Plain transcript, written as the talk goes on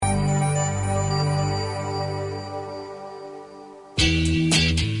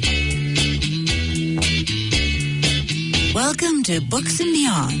to Books and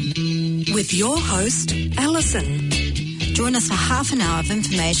Beyond with your host, Alison. Join us for half an hour of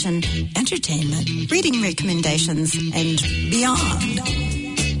information, entertainment, reading recommendations, and beyond.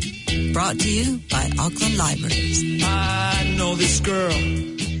 Brought to you by Auckland Libraries. I know this girl.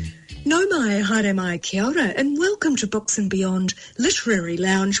 Nau mai, haere mai, kia ora, and welcome to Books and Beyond Literary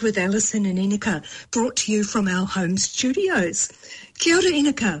Lounge with Alison and Inika, brought to you from our home studios. Kia ora,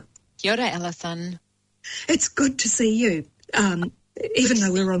 Inika. Kia ora, Alison. It's good to see you, even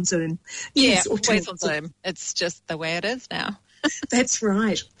though we're on Zoom. Yes, always on Zoom. It's just the way it is now. That's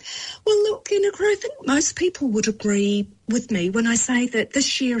right. Well, look, Inika, I think most people would agree with me when I say that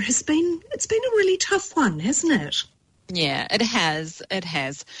this year it's been a really tough one, hasn't it? Yeah, it has. It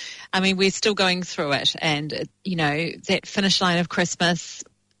has. I mean, we're still going through it, and you know, that finish line of Christmas,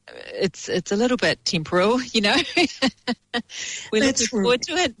 it's a little bit temporal, you know. We're looking forward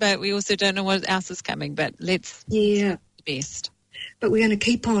to it, but we also don't know what else is coming. But let's do the best. But we're going to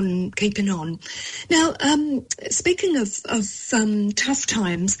keep on keeping on. Now, speaking of tough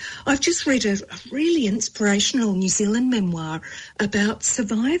times, I've just read a really inspirational New Zealand memoir about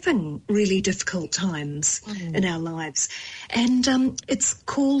surviving really difficult times in our lives. And it's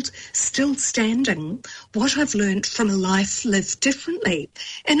called Still Standing, What I've Learned from a Life Lived Differently.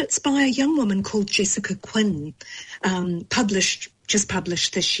 And it's by a young woman called Jessica Quinn, just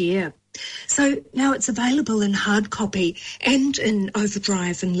published this year. So now it's available in hard copy and in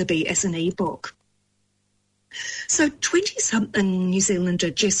Overdrive and Libby as an ebook. So 20-something New Zealander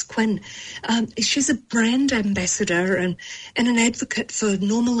Jess Quinn, she's a brand ambassador and an advocate for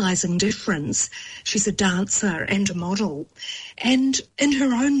normalising difference. She's a dancer and a model. And in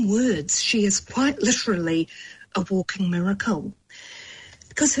her own words, she is quite literally a walking miracle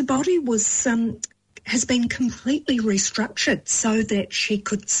because her body has been completely restructured so that she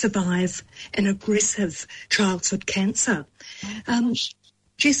could survive an aggressive childhood cancer.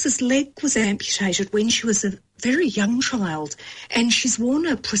 Jess's leg was amputated when she was a very young child, and she's worn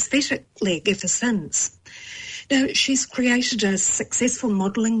a prosthetic leg ever since. Now, she's created a successful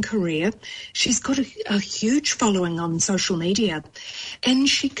modelling career. She's got a huge following on social media, and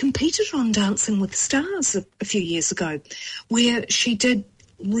she competed on Dancing with the Stars a few years ago, where she did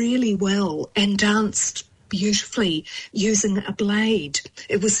really well and danced beautifully using a blade.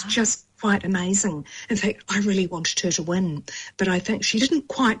 It was just quite amazing. In fact, I really wanted her to win, but I think she didn't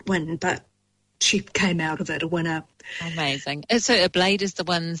quite win, but she came out of it a winner. Amazing. So a blade is the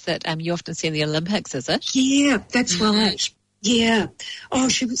ones that you often see in the Olympics, is it? Yeah, that's right. Yeah. Oh,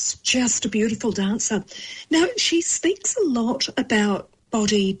 she was just a beautiful dancer. Now, she speaks a lot about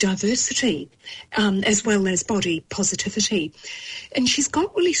body diversity as well as body positivity. And she's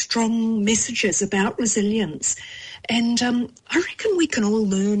got really strong messages about resilience. And I reckon we can all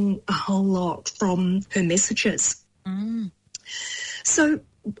learn a whole lot from her messages. So in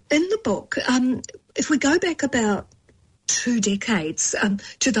the book, if we go back about 2 decades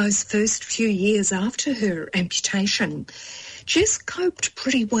to those first few years after her amputation, Jess coped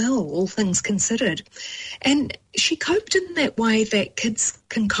pretty well, all things considered. And she coped in that way that kids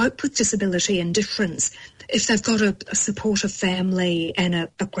can cope with disability and difference if they've got a supportive family and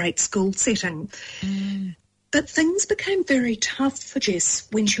a great school setting. But things became very tough for Jess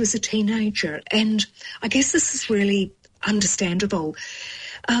when she was a teenager, and I guess this is really understandable.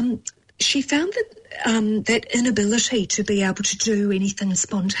 She found that inability to be able to do anything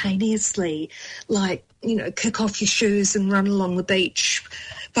spontaneously, like, you know, kick off your shoes and run along the beach,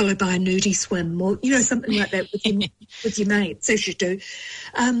 followed by a nudie swim, or, you know, something like that with your mates, as you do.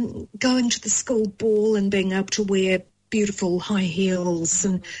 Going to the school ball and being able to wear beautiful high heels,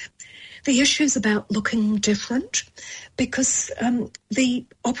 and the issues about looking different, because the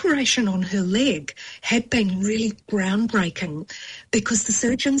operation on her leg had been really groundbreaking because the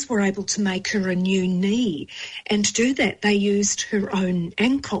surgeons were able to make her a new knee, and to do that they used her own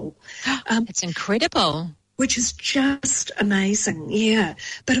ankle. It's incredible. Which is just amazing, yeah.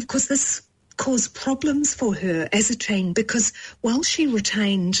 But of course this caused problems for her as a teen because while she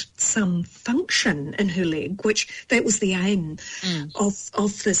retained some function in her leg, which that was the aim of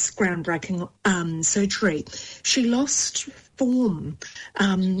this groundbreaking surgery, she lost form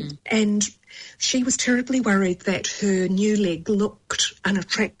and she was terribly worried that her new leg looked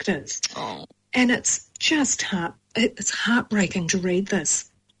unattractive. And it's just it's heartbreaking to read this.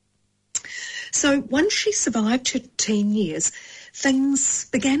 So once she survived her teen years, things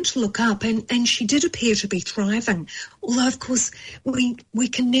began to look up, and she did appear to be thriving. Although, of course, we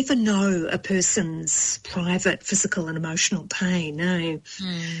can never know a person's private physical and emotional pain, eh?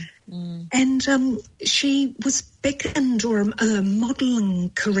 And she was beckoned, or a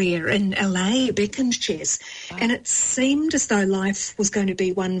modelling career in LA beckoned Jess, and it seemed as though life was going to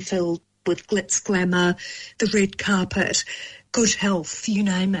be one filled with glitz, glamour, the red carpet, good health, you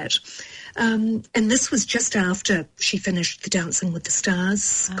name it. And this was just after she finished the Dancing with the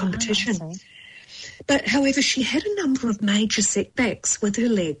Stars competition. But, however, she had a number of major setbacks with her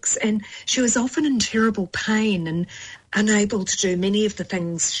legs, and she was often in terrible pain and unable to do many of the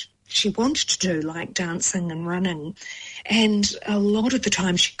things she wanted to do, like dancing and running. And a lot of the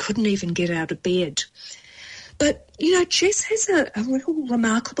time she couldn't even get out of bed. But, you know, Jess has a real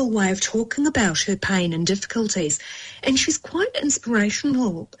remarkable way of talking about her pain and difficulties, and she's quite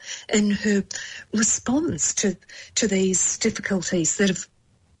inspirational in her response to these difficulties that have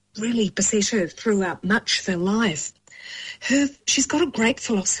really beset her throughout much of her life. She's got a great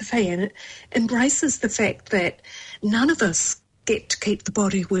philosophy, and it embraces the fact that none of us get to keep the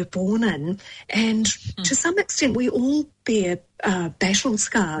body we're born in, and to some extent we all bear battle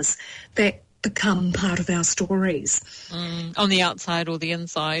scars that become part of our stories. On the outside or the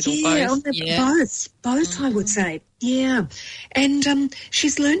inside, or both? Both, I would say. Yeah. And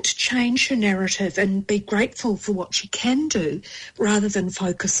she's learned to change her narrative and be grateful for what she can do rather than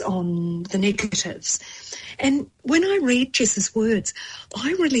focus on the negatives. And when I read Jess's words,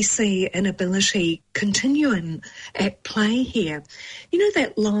 I really see an ability continuum at play here. You know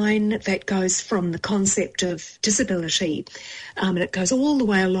that line that goes from the concept of disability, and it goes all the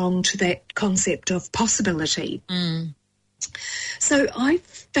way along to that concept of possibility. So I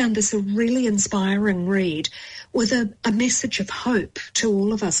found this a really inspiring read with a message of hope to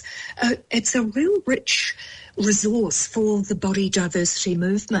all of us. It's a real rich resource for the body diversity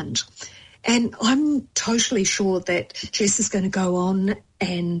movement. And I'm totally sure that Jess is going to go on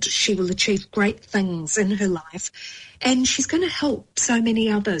and she will achieve great things in her life. And she's going to help so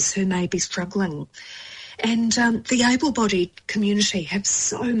many others who may be struggling. And the able-bodied community have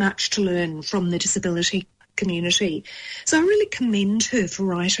so much to learn from the disability community. So I really commend her for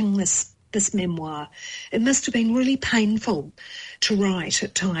writing this memoir. It must have been really painful to write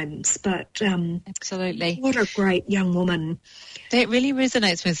at times, but absolutely, what a great young woman. That really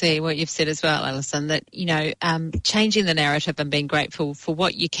resonates with me, what you've said as well, Alison, that, you know, changing the narrative and being grateful for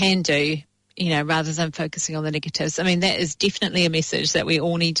what you can do, you know, rather than focusing on the negatives. I mean, that is definitely a message that we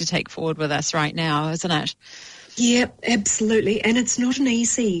all need to take forward with us right now, isn't it? Yeah, absolutely. And it's not an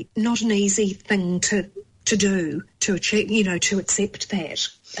easy thing to do, to achieve, you know, to accept that.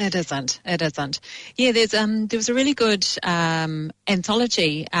 It isn't. Yeah, there was a really good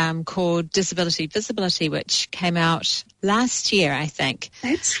anthology called Disability Visibility, which came out last year, I think.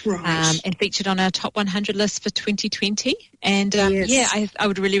 That's right. And featured on our top 100 list for 2020. And I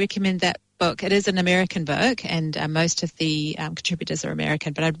would really recommend that book. It is an American book, and most of the contributors are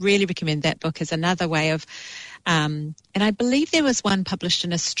American, but I'd really recommend that book as another way of, and I believe there was one published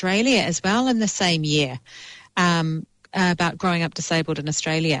in Australia as well in the same year, about growing up disabled in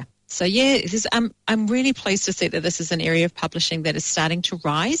Australia. So yeah, I'm really pleased to see that this is an area of publishing that is starting to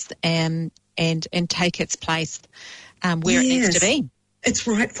rise and take its place where it needs to be. Its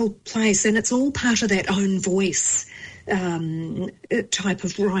rightful place, and it's all part of that own voice type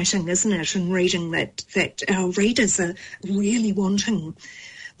of writing, isn't it? And reading that our readers are really wanting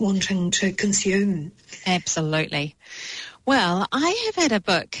to consume. Absolutely. Well, I have had a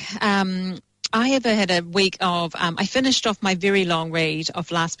book. I have had a week of, I finished off my very long read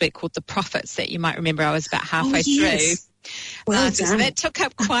of last week called The Prophets that you might remember I was about halfway through. Well so that took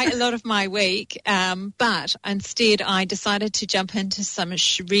up quite a lot of my week, but instead I decided to jump into some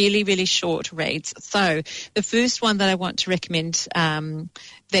really, really short reads. So the first one that I want to recommend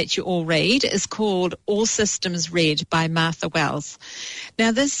that you all read is called All Systems Red by Martha Wells.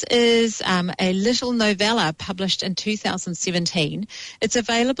 Now this is a little novella published in 2017. It's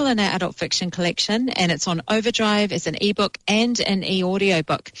available in our adult fiction collection, and it's on Overdrive as an ebook and an e-audio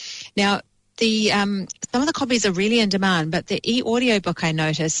book. Now, some of the copies are really in demand, but the e-audio book I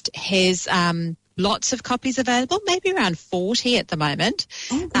noticed has lots of copies available, maybe around 40 at the moment,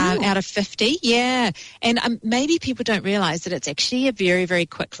 out of 50. Yeah, and maybe people don't realise that it's actually a very, very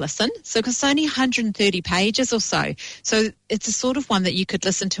quick listen. So because it's only 130 pages or so. So it's a sort of one that you could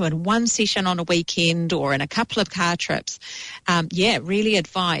listen to in one session on a weekend or in a couple of car trips. Really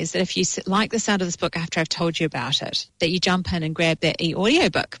advise that if you like the sound of this book after I've told you about it, that you jump in and grab that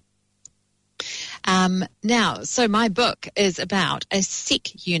e-audio book. Now, so my book is about a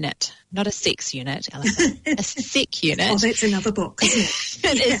SEC unit, not a sex unit, Alison, a SEC unit. Oh, that's another book, isn't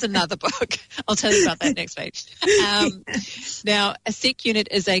it? It is another book. I'll tell you about that next week. Now, a SEC unit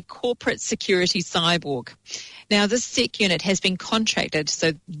is a corporate security cyborg. Now, this SEC unit has been contracted,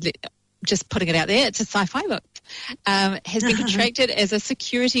 so just putting it out there, it's a sci-fi book, has been contracted as a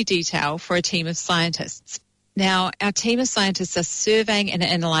security detail for a team of scientists. Now, our team of scientists are surveying and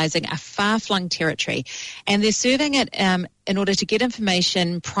analysing a far-flung territory, and they're surveying it in order to get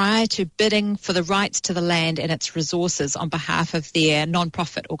information prior to bidding for the rights to the land and its resources on behalf of their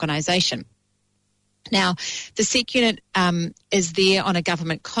non-profit organisation. Now, the SEC unit is there on a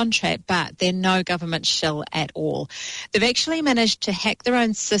government contract, but they're no government shill at all. They've actually managed to hack their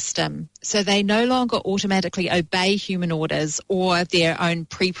own system, so they no longer automatically obey human orders or their own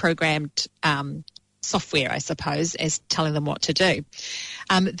pre-programmed software, I suppose, as telling them what to do.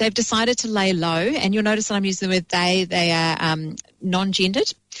 They've decided to lay low, and you'll notice that I'm using the word they are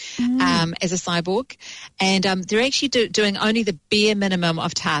non-gendered as a cyborg, and they're actually doing only the bare minimum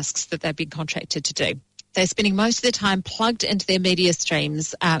of tasks that they've been contracted to do. They're spending most of their time plugged into their media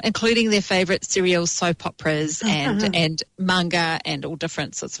streams, including their favourite serial soap operas and manga and all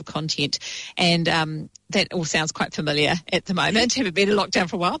different sorts of content. And that all sounds quite familiar at the moment. Haven't been in lockdown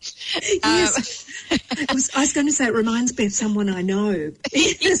for a while. Yes. I was going to say it reminds me of someone I know,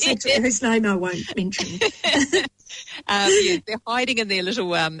 whose name I won't mention. They're hiding in their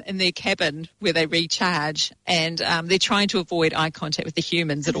little in their cabin where they recharge, and they're trying to avoid eye contact with the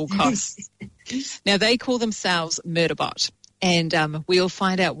humans at all costs. Now, they call themselves Murderbot, and we'll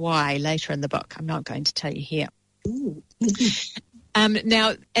find out why later in the book. I'm not going to tell you here.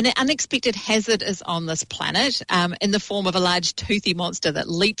 Now, an unexpected hazard is on this planet in the form of a large toothy monster that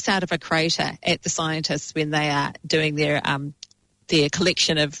leaps out of a crater at the scientists when they are doing their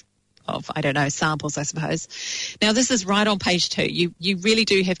collection of I don't know, samples, I suppose. Now, this is right on page 2. You really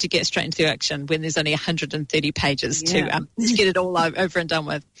do have to get straight into the action when there's only 130 pages to get it all over and done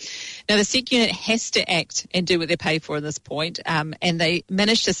with. Now, the SEC unit has to act and do what they're paid for at this point, and they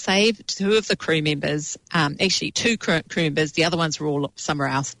managed to save 2 of the crew members, actually 2 crew members. The other ones were all somewhere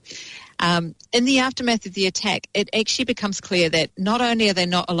else. In the aftermath of the attack, it actually becomes clear that not only are they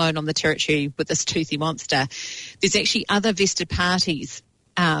not alone on the territory with this toothy monster, there's actually other vested parties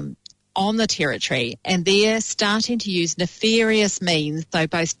on the territory, and they're starting to use nefarious means, so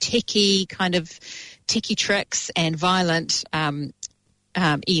both techie tricks and violent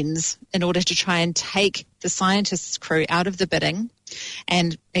ends in order to try and take the scientists' crew out of the bidding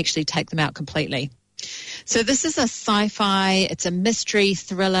and actually take them out completely. So this is a sci-fi, it's a mystery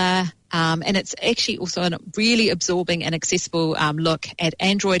thriller, and it's actually also a really absorbing and accessible look at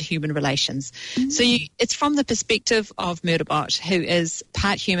android-human relations. So it's from the perspective of Murderbot, who is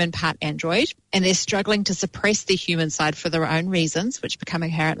part human, part android, and they're struggling to suppress their human side for their own reasons, which become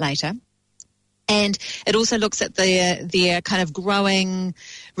apparent later. And it also looks at their kind of growing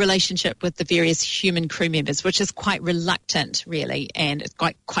relationship with the various human crew members, which is quite reluctant, really, and it's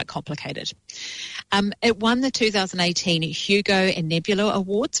quite complicated. It won the 2018 Hugo and Nebula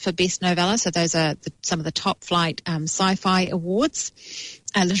Awards for Best Novella, so those are some of the top flight sci-fi awards,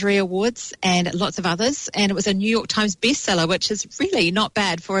 literary awards, and lots of others. And it was a New York Times bestseller, which is really not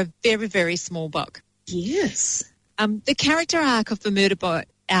bad for a very, very small book. Yes. The character arc of the Murderbot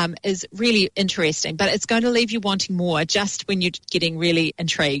is really interesting, but it's going to leave you wanting more just when you're getting really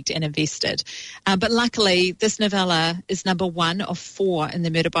intrigued and invested. But luckily, this novella is number 1 of 4 in the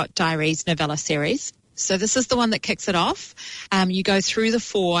Murderbot Diaries novella series. So this is the one that kicks it off. You go through the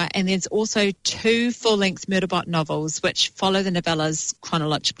 4, and there's also 2 full-length Murderbot novels which follow the novellas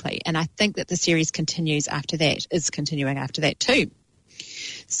chronologically. And I think that the series continuing after that too.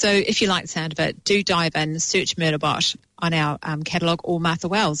 So if you like the sound of it, do dive in, search Murderbot on our catalogue, or Martha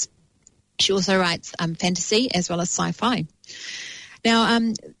Wells. She also writes fantasy as well as sci-fi. Now,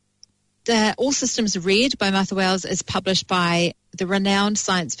 the All Systems Red by Martha Wells is published by the renowned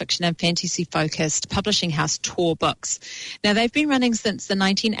science fiction and fantasy-focused publishing house Tor Books. Now, they've been running since the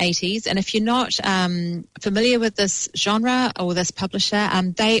 1980s, and if you're not familiar with this genre or this publisher,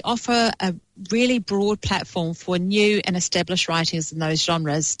 they offer a really broad platform for new and established writers in those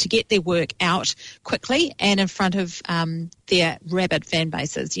genres to get their work out quickly and in front of their rabid fan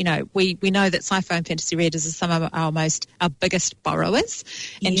bases. You know, we know that sci-fi and fantasy readers are some of our biggest borrowers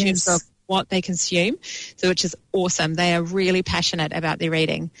in terms of what they consume, so which is awesome. They are really passionate about their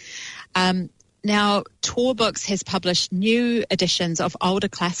reading. Now, Tor Books has published new editions of older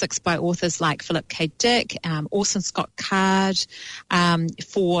classics by authors like Philip K. Dick, Orson Scott Card,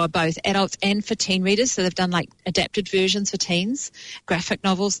 for both adults and for teen readers. So they've done like adapted versions for teens, graphic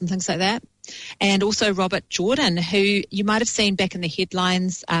novels and things like that. And also Robert Jordan, who you might have seen back in the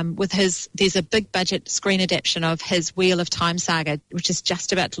headlines with there's a big budget screen adaptation of his Wheel of Time saga, which is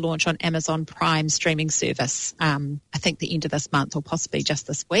just about to launch on Amazon Prime streaming service. I think the end of this month or possibly just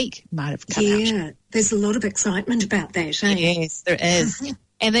this week might have come out. Yeah, there's a lot of excitement about that, eh? Yes, there is.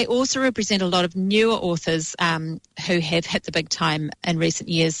 And they also represent a lot of newer authors who have hit the big time in recent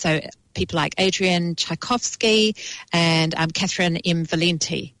years. So people like Adrian Tchaikovsky and Catherine M.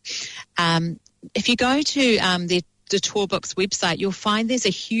 Valenti. If you go to the Tor Books website, you'll find there's a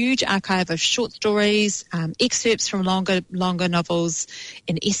huge archive of short stories, excerpts from longer novels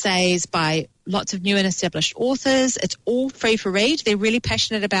and essays by lots of new and established authors. It's all free for read. They're really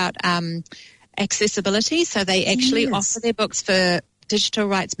passionate about accessibility, so they actually offer their books for digital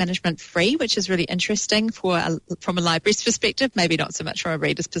rights management free, which is really interesting from a library's perspective, maybe not so much from a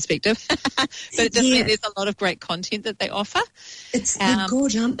reader's perspective. But it does mean there's a lot of great content that they offer. They're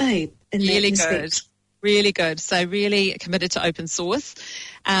good, aren't they? Really good. Really good. So really committed to open source.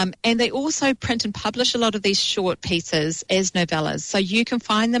 And they also print and publish a lot of these short pieces as novellas. So you can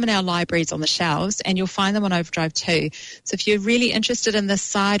find them in our libraries on the shelves, and you'll find them on Overdrive too. So if you're really interested in this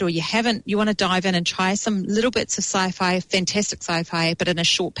side, or you want to dive in and try some little bits of sci-fi, fantastic sci-fi, but in a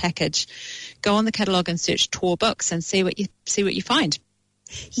short package, go on the catalogue and search Tor Books and see what you find.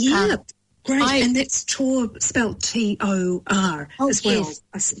 Yeah. Great, and that's Tor spelled T-O-R as well.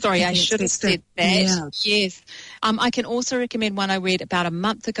 Yes. Sorry, I should have said that. Yeah. Yes. I can also recommend one I read about a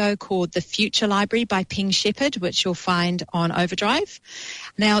month ago called The Future Library by Ping Shepherd, which you'll find on Overdrive.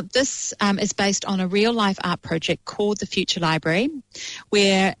 Now, this is based on a real-life art project called The Future Library,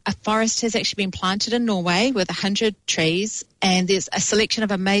 where a forest has actually been planted in Norway with 100 trees, and there's a selection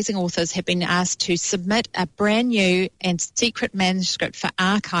of amazing authors have been asked to submit a brand new and secret manuscript for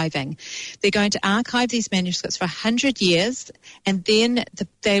archiving. They're going to archive these manuscripts for 100 years, and then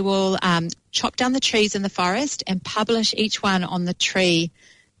they will chop down the trees in the forest and publish each one on the tree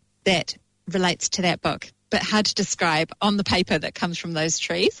that relates to that book, but hard to describe on the paper that comes from those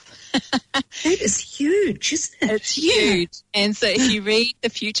trees. That is huge, isn't it? It's huge. And so if you read The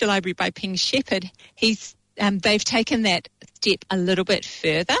Future Library by Ping Shepherd, they've taken that step a little bit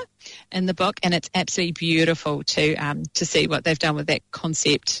further in the book, and it's absolutely beautiful to see what they've done with that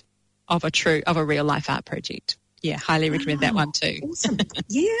concept of a real life art project. Yeah, highly recommend that one too. Awesome.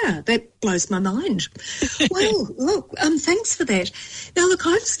 Yeah, that blows my mind. Well, look, thanks for that. Now, look,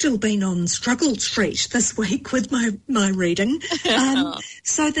 I've still been on Struggle Street this week with my reading.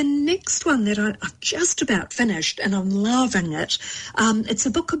 So the next one that I've just about finished, and I'm loving it, it's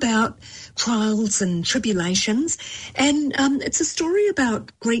a book about trials and tribulations, and it's a story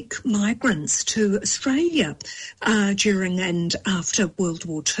about Greek migrants to Australia during and after World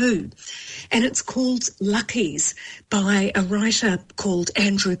War II. And it's called Luckies by a writer called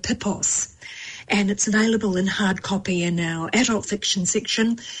Andrew Pipos. And it's available in hard copy in our adult fiction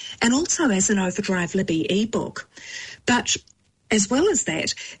section and also as an Overdrive Libby ebook. But as well as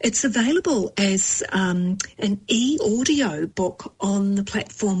that, it's available as an e-audio book on the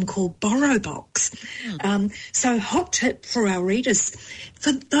platform called BorrowBox. So hot tip for our readers.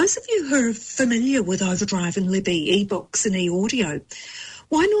 For those of you who are familiar with Overdrive and Libby ebooks and e-audio,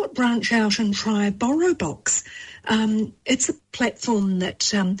 why not branch out and try BorrowBox? It's a platform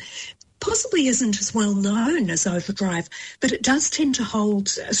that possibly isn't as well known as Overdrive, but it does tend to hold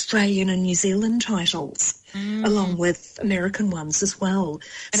Australian and New Zealand titles, along with American ones as well.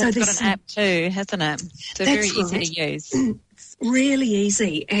 And so it's got an app too, hasn't it? So very easy to use. It's really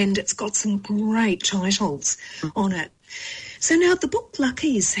easy, and it's got some great titles on it. So now the book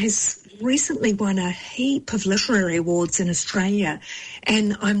Luckies has recently won a heap of literary awards in Australia,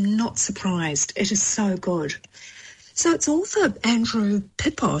 and I'm not surprised. It is so good. So its author, Andrew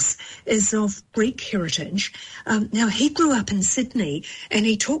Pipos, is of Greek heritage. Now, he grew up in Sydney, and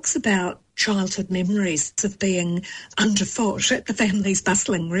he talks about childhood memories of being underfoot at the family's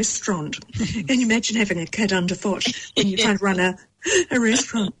bustling restaurant. Can you imagine having a kid underfoot when you're trying to run a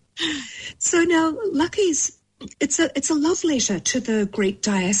restaurant? So now, Lucky's It's a love letter to the Greek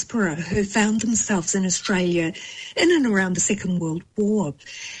diaspora who found themselves in Australia in and around the Second World War,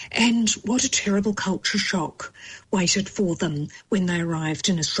 and what a terrible culture shock waited for them when they arrived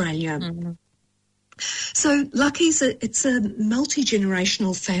in Australia. Mm-hmm. So Lucky's it's a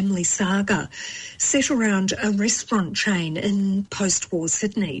multi-generational family saga set around a restaurant chain in post-war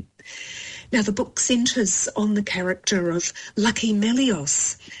Sydney. Now, the book centres on the character of Lucky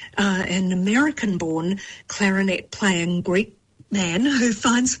Melios, an American-born clarinet-playing Greek man who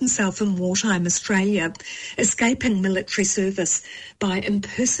finds himself in wartime Australia, escaping military service by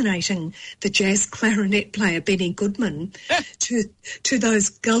impersonating the jazz clarinet player Benny Goodman to those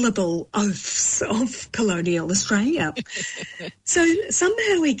gullible oafs of colonial Australia. So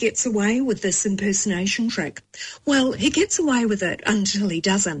somehow he gets away with this impersonation trick. Well, he gets away with it until he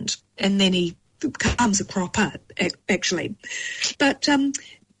doesn't, and then he becomes a cropper, actually. But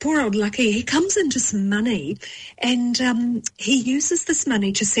poor old Lucky, he comes into some money, and he uses this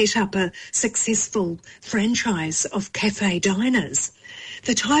money to set up a successful franchise of cafe diners,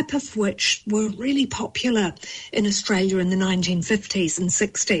 the type of which were really popular in Australia in the 1950s and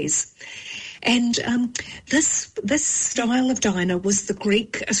 60s. And this style of diner was the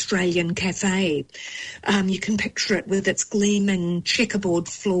Greek Australian cafe. You can picture it with its gleaming checkerboard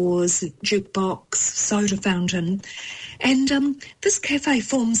floors, jukebox, soda fountain. And this cafe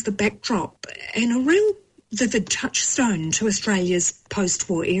forms the backdrop and a real vivid touchstone to Australia's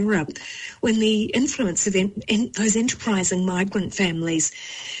post-war era, when the influence of those enterprising migrant families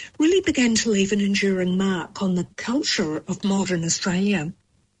really began to leave an enduring mark on the culture of modern Australia.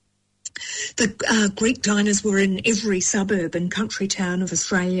 The Greek diners were in every suburb and country town of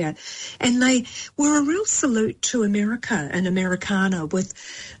Australia, and they were a real salute to America and Americana, with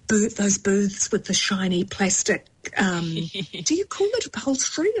those booths with the shiny plastic, do you call it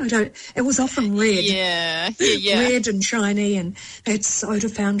upholstery? It was often red. Yeah. Red and shiny, and they had soda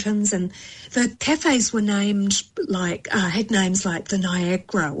fountains, and the cafes were named had names like the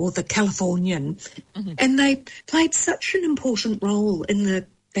Niagara or the Californian, and they played such an important role in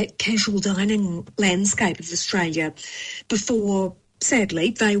that casual dining landscape of Australia before, sadly,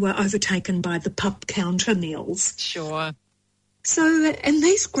 they were overtaken by the pub counter meals. Sure. So, and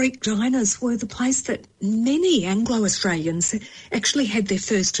these Greek diners were the place that many Anglo-Australians actually had their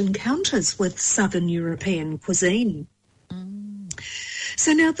first encounters with Southern European cuisine.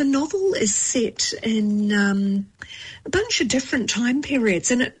 So now the novel is set in a bunch of different time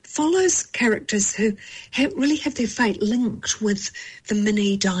periods, and it follows characters who really have their fate linked with the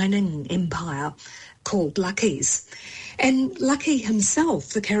mini dining empire called Lucky's. And Lucky himself,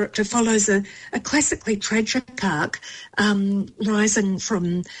 the character, follows a classically tragic arc, rising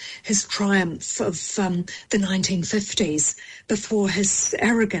from his triumph of the 1950s before his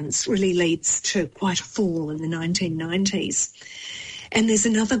arrogance really leads to quite a fall in the 1990s. And there's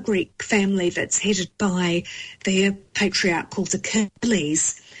another Greek family that's headed by their patriarch called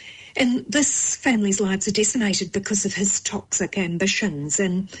Achilles. And this family's lives are decimated because of his toxic ambitions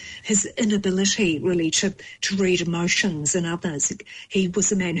and his inability really to read emotions in others. He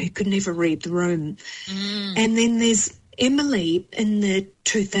was a man who could never read the room. And then there's Emily in the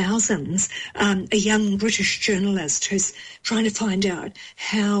 2000s, a young British journalist who's trying to find out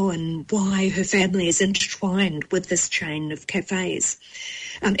how and why her family is intertwined with this chain of cafes.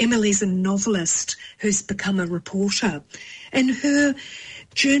 Emily's a novelist who's become a reporter, and her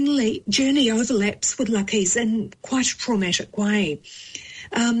journey overlaps with Lucky's in quite a traumatic way.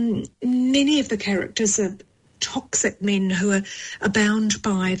 Many of the characters are toxic men who are bound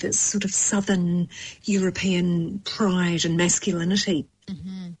by this sort of Southern European pride and masculinity.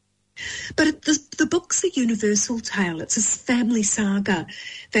 But the book's a universal tale. It's a family saga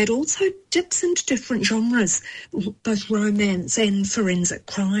that also dips into different genres, both romance and forensic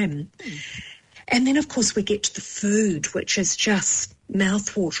crime. And then, of course, we get to the food, which is just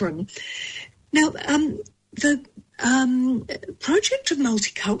mouth-watering. Now, the project of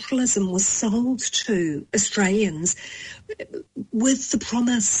multiculturalism was sold to Australians with the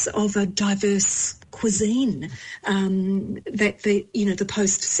promise of a diverse cuisine that the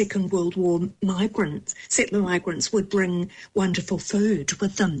post-Second World War settler migrants would bring wonderful food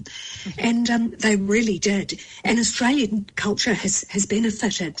with them. And they really did. And Australian culture has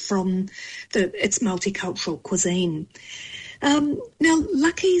benefited from its multicultural cuisine. Now,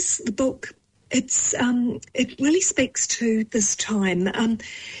 Lucky's, the book, it really speaks to this time,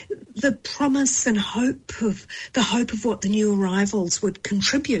 the promise and hope of what the new arrivals would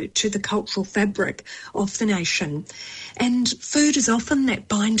contribute to the cultural fabric of the nation. And food is often that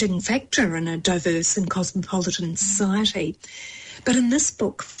binding factor in a diverse and cosmopolitan society. But in this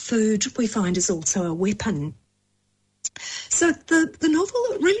book, food, we find, is also a weapon. So the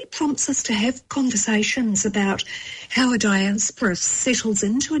novel really prompts us to have conversations about how a diaspora settles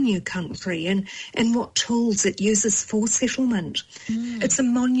into a new country and what tools it uses for settlement. It's a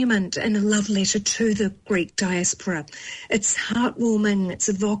monument and a love letter to the Greek diaspora. It's heartwarming, it's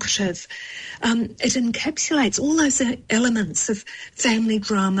evocative. It encapsulates all those elements of family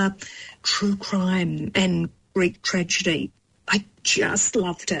drama, true crime and Greek tragedy. I just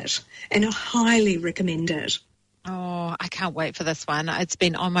loved it and I highly recommend it. Oh, I can't wait for this one. It's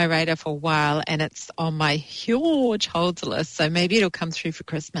been on my radar for a while and it's on my huge holds list, so maybe it'll come through for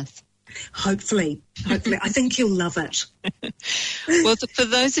Christmas. Hopefully. I think you'll love it. Well, so for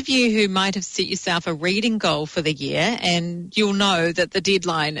those of you who might have set yourself a reading goal for the year, and you'll know that the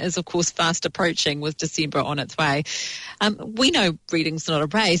deadline is, of course, fast approaching with December on its way. We know reading's not a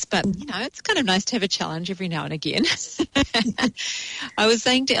race, but, you know, it's kind of nice to have a challenge every now and again. I was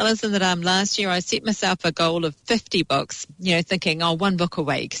saying to Alison that last year I set myself a goal of 50 books, you know, thinking, one book a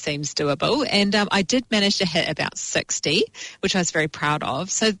week seems doable. And I did manage to hit about 60, which I was very proud of.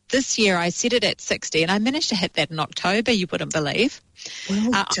 So this year I set it at 60, and I managed to hit that in October, you wouldn't believe.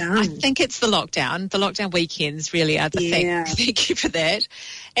 Well done. I think it's the lockdown. The lockdown weekends really are the thing. Thank you for that.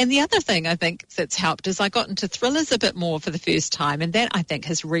 And the other thing I think that's helped is I got into thrillers a bit more for the first time, and that I think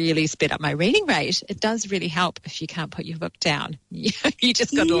has really sped up my reading rate. It does really help if you can't put your book down. You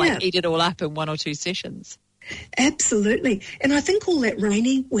just got to eat it all up in 1 or 2 sessions. Absolutely. And I think all that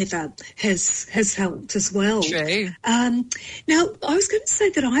rainy weather has helped as well. True. Now, I was going to say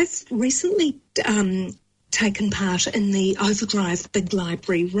that I've recently taken part in the Overdrive Big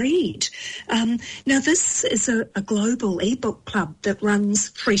Library Read. Now, this is a global ebook club that runs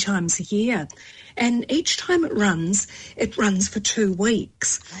 3 times a year. And each time it runs for 2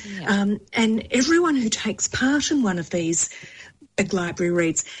 weeks. Oh, yeah. And everyone who takes part in one of these Big Library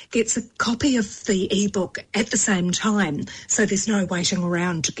Reads gets a copy of the ebook at the same time, so there's no waiting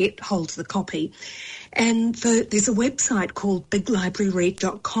around to get hold of the copy. And there's a website called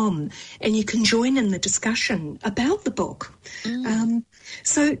biglibraryread.com, and you can join in the discussion about the book.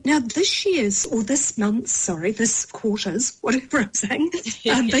 So now this quarter's, whatever I'm saying,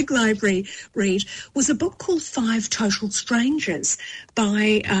 Big Library Read was a book called 5 Total Strangers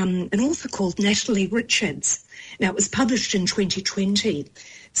by an author called Natalie Richards. Now, it was published in 2020.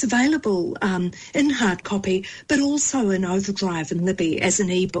 It's available in hard copy, but also in Overdrive and Libby as an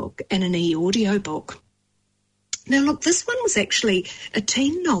ebook and an e-audio book. Now, look, this one was actually a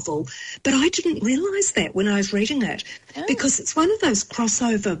teen novel, but I didn't realise that when I was reading it because it's one of those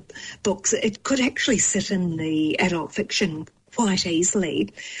crossover books. It could actually sit in the adult fiction quite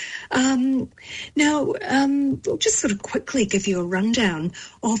easily. Now, I'll just sort of quickly give you a rundown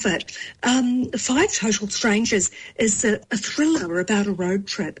of it. 5 Total Strangers is a thriller about a road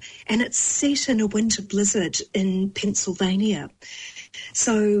trip, and it's set in a winter blizzard in Pennsylvania.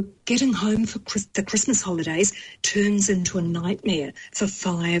 So getting home for the Christmas holidays turns into a nightmare for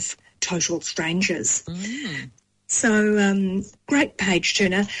 5 total strangers. So, great page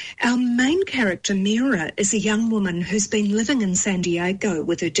turner. Our main character, Mira, is a young woman who's been living in San Diego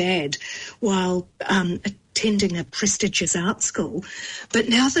with her dad while attending a prestigious art school. But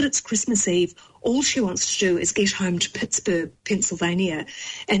now that it's Christmas Eve, all she wants to do is get home to Pittsburgh, Pennsylvania,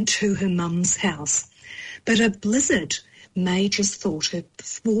 and to her mum's house. But a blizzard may just thwart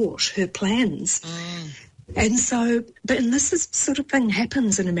her plans. And this sort of thing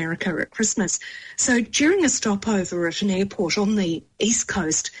happens in America at Christmas. So during a stopover at an airport on the East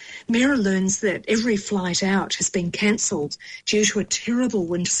Coast, Mira learns that every flight out has been cancelled due to a terrible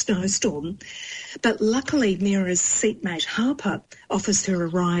winter snowstorm. But luckily, Mira's seatmate Harper offers her a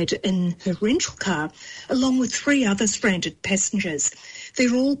ride in her rental car, along with 3 other stranded passengers.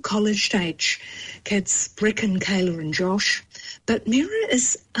 They're all college-age kids, Brecken, Kayla and Josh. But Mira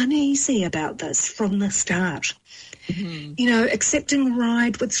is uneasy about this from the start. You know, accepting a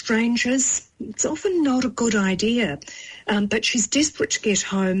ride with strangers, it's often not a good idea. But she's desperate to get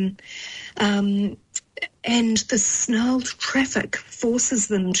home. And the snarled traffic forces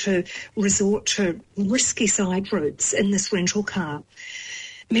them to resort to risky side routes in this rental car.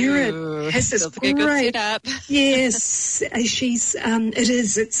 Mira has this great setup. Yes,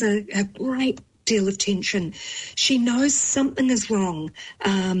 it's a great deal of tension. She knows something is wrong,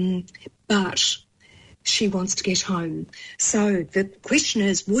 but she wants to get home. So the question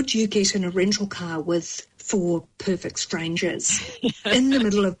is, would you get in a rental car with 4 perfect strangers in the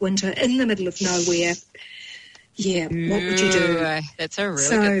middle of winter, in the middle of nowhere? Yeah, what would you do? That's a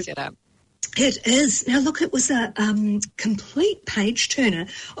really good setup. It is. Now, look, it was a complete page-turner.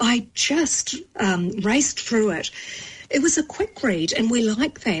 I just raced through it. it was a quick read, and we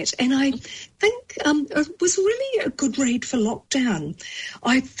like that. And I think it was really a good read for lockdown.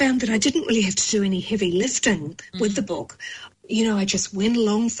 I found that I didn't really have to do any heavy lifting with the book. You know, I just went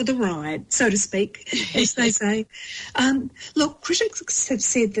along for the ride, so to speak, as they say. Look, critics have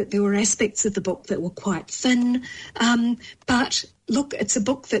said that there were aspects of the book that were quite thin, but look, it's a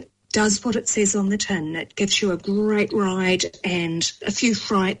book that does what it says on the tin. It gives you a great ride and a few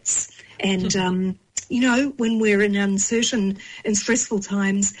frights. And, you know, when we're in uncertain and stressful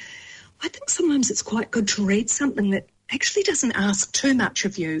times, I think sometimes it's quite good to read something that actually doesn't ask too much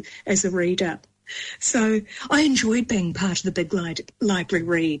of you as a reader. So I enjoyed being part of the Big Library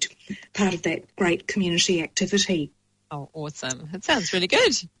Read, part of that great community activity. Oh, awesome. It sounds really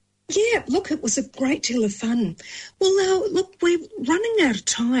good. Yeah, look, it was a great deal of fun. Well, now, look, we're running out of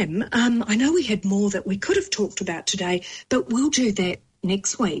time. I know we had more that we could have talked about today, but we'll do that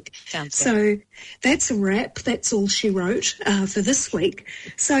next week. Sounds good. So that's a wrap. That's all she wrote for this week.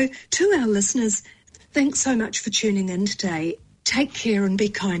 So to our listeners, thanks so much for tuning in today. Take care and be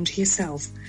kind to yourself.